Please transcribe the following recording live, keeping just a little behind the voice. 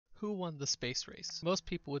Who won the space race? Most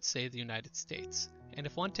people would say the United States, and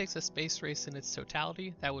if one takes a space race in its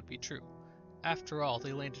totality, that would be true. After all,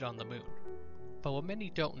 they landed on the moon. But what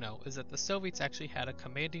many don't know is that the Soviets actually had a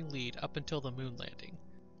commanding lead up until the moon landing.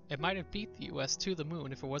 It might have beat the US to the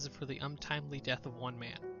moon if it wasn't for the untimely death of one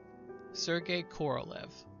man, Sergei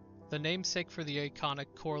Korolev. The namesake for the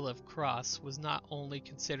iconic Korolev Cross was not only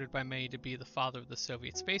considered by many to be the father of the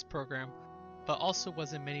Soviet space program, but also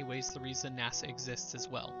was in many ways the reason NASA exists as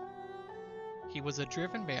well. He was a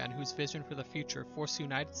driven man whose vision for the future forced the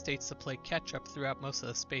United States to play catch-up throughout most of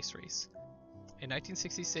the space race. In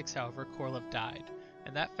 1966, however, Korolev died,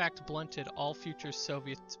 and that fact blunted all future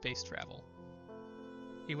Soviet space travel.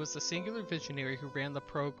 He was the singular visionary who ran the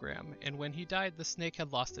program, and when he died, the snake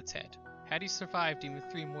had lost its head. Had he survived even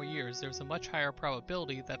 3 more years, there was a much higher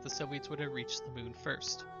probability that the Soviets would have reached the moon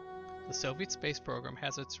first. The Soviet space program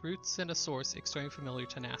has its roots in a source extremely familiar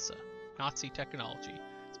to NASA, Nazi technology,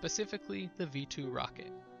 specifically the V-2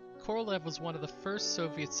 rocket. Korolev was one of the first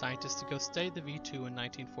Soviet scientists to go study the V-2 in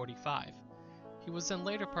 1945. He was then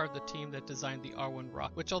later part of the team that designed the R-1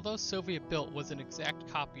 rocket, which although Soviet-built was an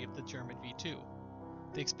exact copy of the German V-2.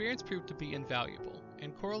 The experience proved to be invaluable,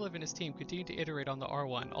 and Korolev and his team continued to iterate on the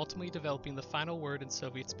R-1, ultimately developing the final word in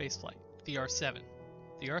Soviet spaceflight, the R-7.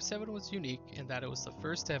 The R-7 was unique in that it was the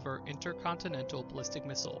first ever intercontinental ballistic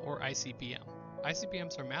missile, or ICBM.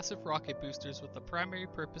 ICBMs are massive rocket boosters with the primary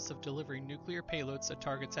purpose of delivering nuclear payloads to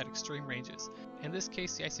targets at extreme ranges. In this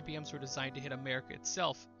case, the ICBMs were designed to hit America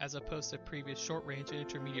itself, as opposed to previous short-range and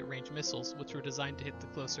intermediate-range missiles, which were designed to hit the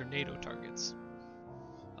closer NATO targets.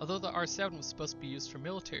 Although the R-7 was supposed to be used for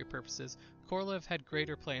military purposes, Korolev had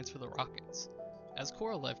greater plans for the rockets. As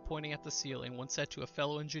Korolev, pointing at the ceiling, once said to a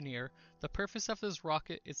fellow engineer, "The purpose of this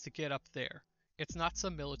rocket is to get up there. It's not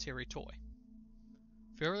some military toy."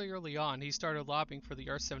 Very early on, he started lobbying for the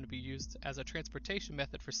R-7 to be used as a transportation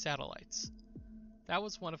method for satellites. That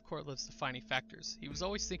was one of Korolev's defining factors. He was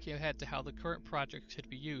always thinking ahead to how the current project could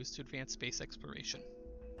be used to advance space exploration.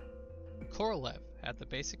 Korolev had the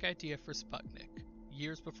basic idea for Sputnik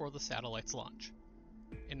years before the satellite's launch.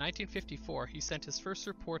 In 1954, he sent his first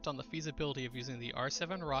report on the feasibility of using the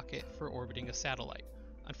R-7 rocket for orbiting a satellite.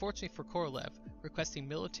 Unfortunately for Korolev, requesting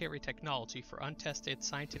military technology for untested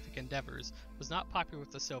scientific endeavors was not popular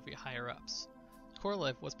with the Soviet higher-ups.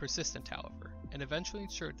 Korolev was persistent, however, and eventually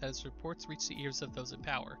ensured that his reports reached the ears of those in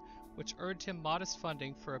power, which earned him modest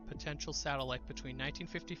funding for a potential satellite between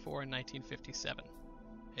 1954 and 1957.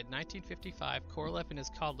 In 1955, Korolev and his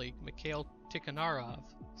colleague Mikhail Tikhonov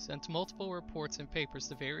sent multiple reports and papers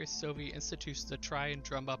to various Soviet institutions to try and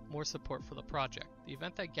drum up more support for the project. The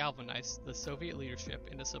event that galvanized the Soviet leadership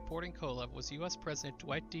into supporting Korolev was US President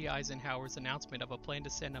Dwight D. Eisenhower's announcement of a plan to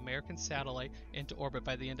send an American satellite into orbit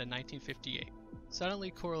by the end of 1958.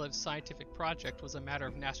 Suddenly, Korolev's scientific project was a matter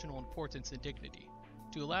of national importance and dignity.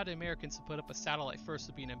 To allow the Americans to put up a satellite first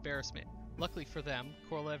would be an embarrassment. Luckily for them,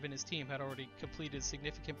 Korolev and his team had already completed a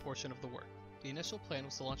significant portion of the work. The initial plan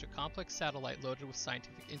was to launch a complex satellite loaded with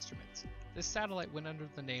scientific instruments. This satellite went under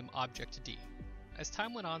the name Object D. As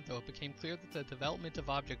time went on, though, it became clear that the development of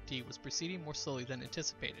Object D was proceeding more slowly than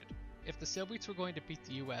anticipated. If the Soviets were going to beat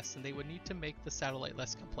the US, then they would need to make the satellite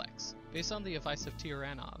less complex. Based on the advice of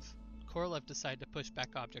Tiranov, Korolev decided to push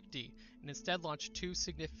back Object D, and instead launched 2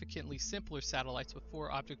 significantly simpler satellites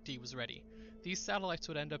before Object D was ready. These satellites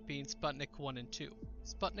would end up being Sputnik 1 and 2.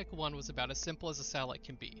 Sputnik 1 was about as simple as a satellite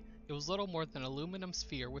can be. It was little more than an aluminum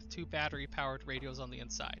sphere with 2 battery-powered radios on the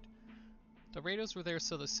inside. The radios were there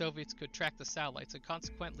so the Soviets could track the satellites, and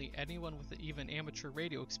consequently anyone with even amateur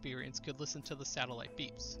radio experience could listen to the satellite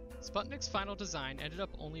beeps. Sputnik's final design ended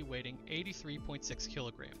up only weighing 83.6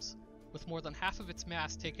 kilograms, with more than half of its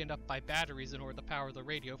mass taken up by batteries in order to power the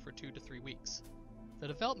radio for 2 to 3 weeks. The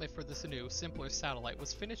development for this new, simpler satellite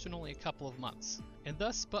was finished in only a couple of months, and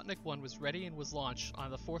thus Sputnik 1 was ready and was launched on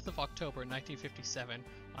the 4th of October 1957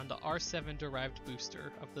 on the R-7-derived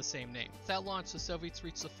booster of the same name. With that launch, the Soviets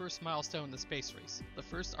reached the first milestone in the space race, the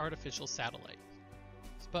first artificial satellite.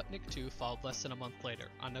 Sputnik 2 followed less than a month later,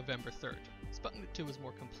 on November 3rd. Sputnik 2 was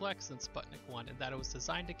more complex than Sputnik 1 in that it was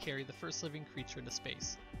designed to carry the first living creature into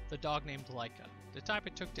space, the dog named Laika. The time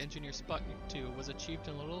it took to engineer Sputnik 2 was achieved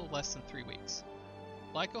in a little less than 3 weeks.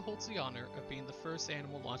 Laika holds the honor of being the first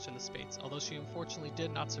animal launched into space, although she unfortunately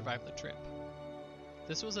did not survive the trip.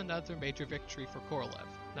 This was another major victory for Korolev.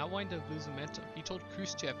 Not wanting to lose momentum, he told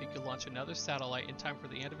Khrushchev he could launch another satellite in time for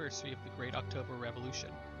the anniversary of the Great October Revolution.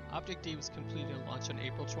 Object D was completed and launched on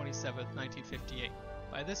April 27, 1958.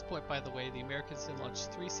 By this point, by the way, the Americans had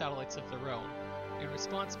launched 3 satellites of their own, In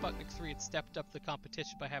response, Sputnik 3 had stepped up the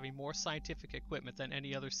competition by having more scientific equipment than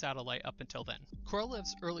any other satellite up until then.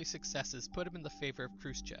 Korolev's early successes put him in the favor of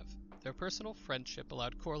Khrushchev. Their personal friendship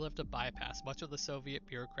allowed Korolev to bypass much of the Soviet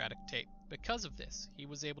bureaucratic tape. Because of this, he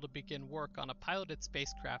was able to begin work on a piloted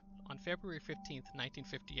spacecraft on February 15,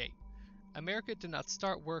 1958. America did not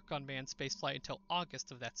start work on manned spaceflight until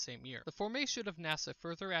August of that same year. The formation of NASA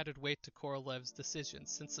further added weight to Korolev's decisions,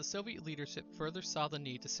 since the Soviet leadership further saw the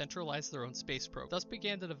need to centralize their own space program. Thus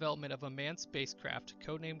began the development of a manned spacecraft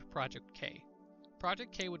codenamed Project K.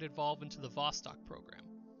 Project K would evolve into the Vostok program.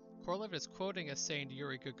 Korolev is quoting as saying to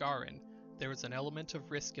Yuri Gagarin, "There is an element of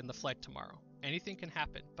risk in the flight tomorrow. Anything can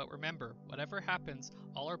happen, but remember, whatever happens,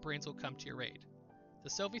 all our brains will come to your aid." The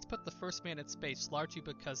Soviets put the first man in space largely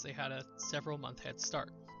because they had a several-month head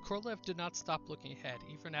start. Korolev did not stop looking ahead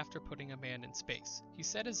even after putting a man in space. He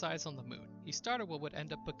set his eyes on the moon. He started what would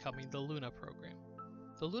end up becoming the Luna program.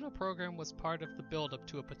 The Luna program was part of the build-up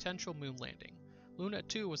to a potential moon landing. Luna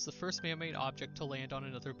 2 was the first man-made object to land on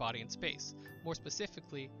another body in space. More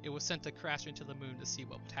specifically, it was sent to crash into the moon to see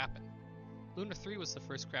what would happen. Luna 3 was the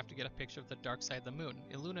first craft to get a picture of the dark side of the moon,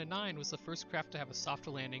 and Luna 9 was the first craft to have a soft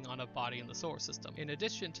landing on a body in the solar system. In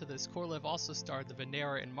addition to this, Korolev also starred the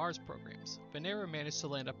Venera and Mars programs. Venera managed to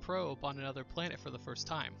land a probe on another planet for the first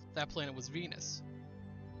time. That planet was Venus.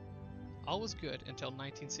 All was good until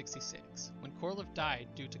 1966, when Korolev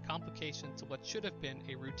died due to complications of what should have been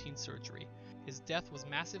a routine surgery. His death was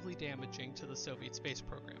massively damaging to the Soviet space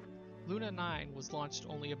program. Luna 9 was launched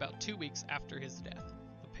only about 2 weeks after his death.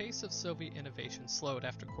 The pace of Soviet innovation slowed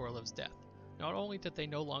after Korolev's death. Not only did they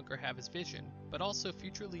no longer have his vision, but also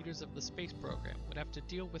future leaders of the space program would have to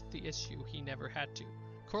deal with the issue he never had to.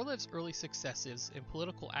 Korolev's early successes in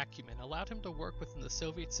political acumen allowed him to work within the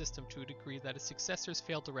Soviet system to a degree that his successors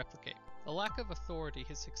failed to replicate. The lack of authority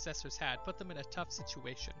his successors had put them in a tough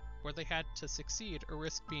situation, where they had to succeed or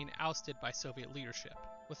risk being ousted by Soviet leadership.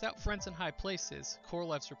 Without friends in high places,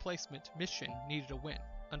 Korolev's replacement, Mission, needed a win.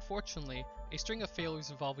 Unfortunately, a string of failures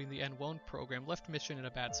involving the N-1 program left Mission in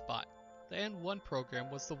a bad spot. The N-1 program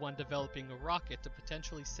was the one developing a rocket to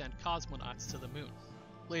potentially send cosmonauts to the moon.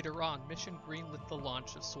 Later on, Mission greenlit the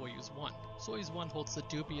launch of Soyuz 1. Soyuz 1 holds the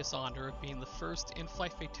dubious honor of being the first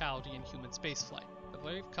in-flight fatality in human spaceflight. The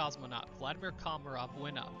brave cosmonaut Vladimir Komarov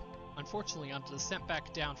went up. Unfortunately, on the descent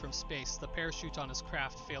back down from space, the parachute on his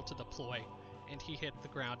craft failed to deploy, and he hit the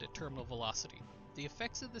ground at terminal velocity. The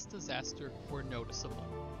effects of this disaster were noticeable.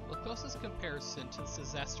 The closest comparison to this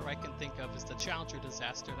disaster I can think of is the Challenger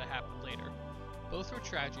disaster that happened later. Both were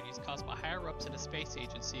tragedies caused by higher-ups in a space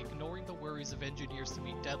agency ignoring the worries of engineers to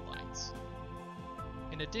meet deadlines.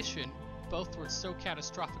 In addition, both were so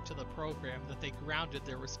catastrophic to the program that they grounded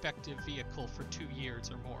their respective vehicle for 2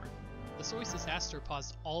 years or more. The Soyuz disaster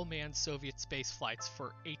paused all manned Soviet space flights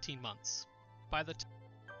for 18 months. By the time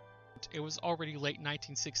it was already late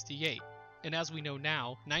 1968, and as we know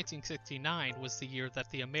now, 1969 was the year that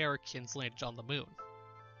the Americans landed on the moon.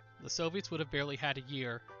 The Soviets would have barely had a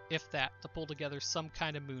year, if that, to pull together some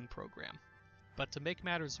kind of moon program. But to make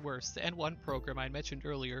matters worse, the N-1 program I mentioned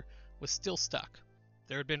earlier was still stuck.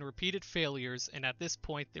 There had been repeated failures, and at this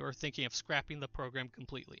point they were thinking of scrapping the program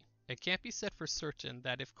completely. It can't be said for certain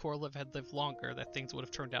that if Korolev had lived longer that things would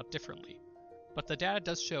have turned out differently. But the data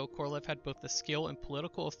does show Korolev had both the skill and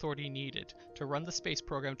political authority needed to run the space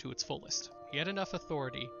program to its fullest. He had enough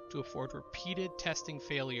authority to afford repeated testing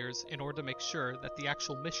failures in order to make sure that the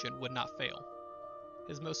actual mission would not fail.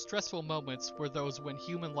 His most stressful moments were those when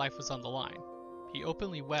human life was on the line. He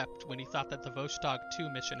openly wept when he thought that the Vostok 2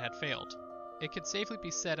 mission had failed. It can safely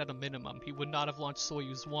be said at a minimum he would not have launched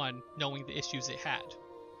Soyuz 1 knowing the issues it had.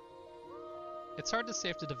 It's hard to say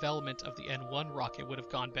if the development of the N-1 rocket would have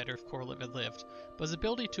gone better if Korolev had lived, but his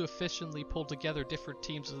ability to efficiently pull together different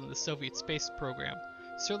teams within the Soviet space program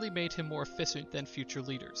certainly made him more efficient than future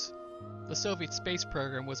leaders. The Soviet space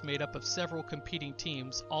program was made up of several competing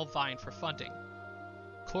teams, all vying for funding.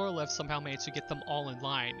 Korolev somehow managed to get them all in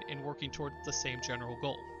line and working toward the same general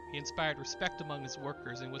goal. He inspired respect among his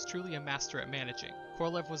workers and was truly a master at managing.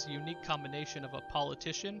 Korolev was a unique combination of a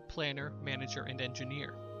politician, planner, manager, and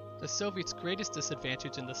engineer. The Soviets' greatest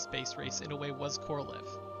disadvantage in the space race, in a way, was Korolev.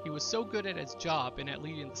 He was so good at his job and at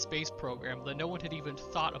leading the space program that no one had even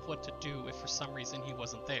thought of what to do if for some reason he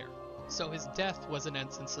wasn't there. So his death was in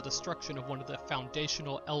essence the destruction of one of the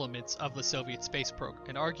foundational elements of the Soviet space program,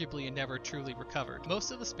 and arguably it never truly recovered.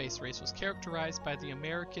 Most of the space race was characterized by the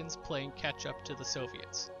Americans playing catch-up to the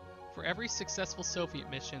Soviets. For every successful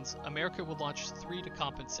Soviet missions, America would launch 3 to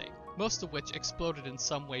compensate, most of which exploded in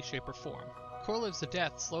some way, shape, or form. Korolev's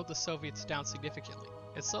death slowed the Soviets down significantly.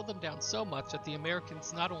 It slowed them down so much that the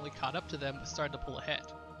Americans not only caught up to them, but started to pull ahead.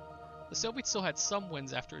 The Soviets still had some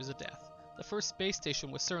wins after his death. The first space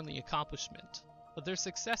station was certainly an accomplishment, but their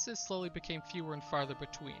successes slowly became fewer and farther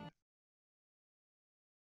between.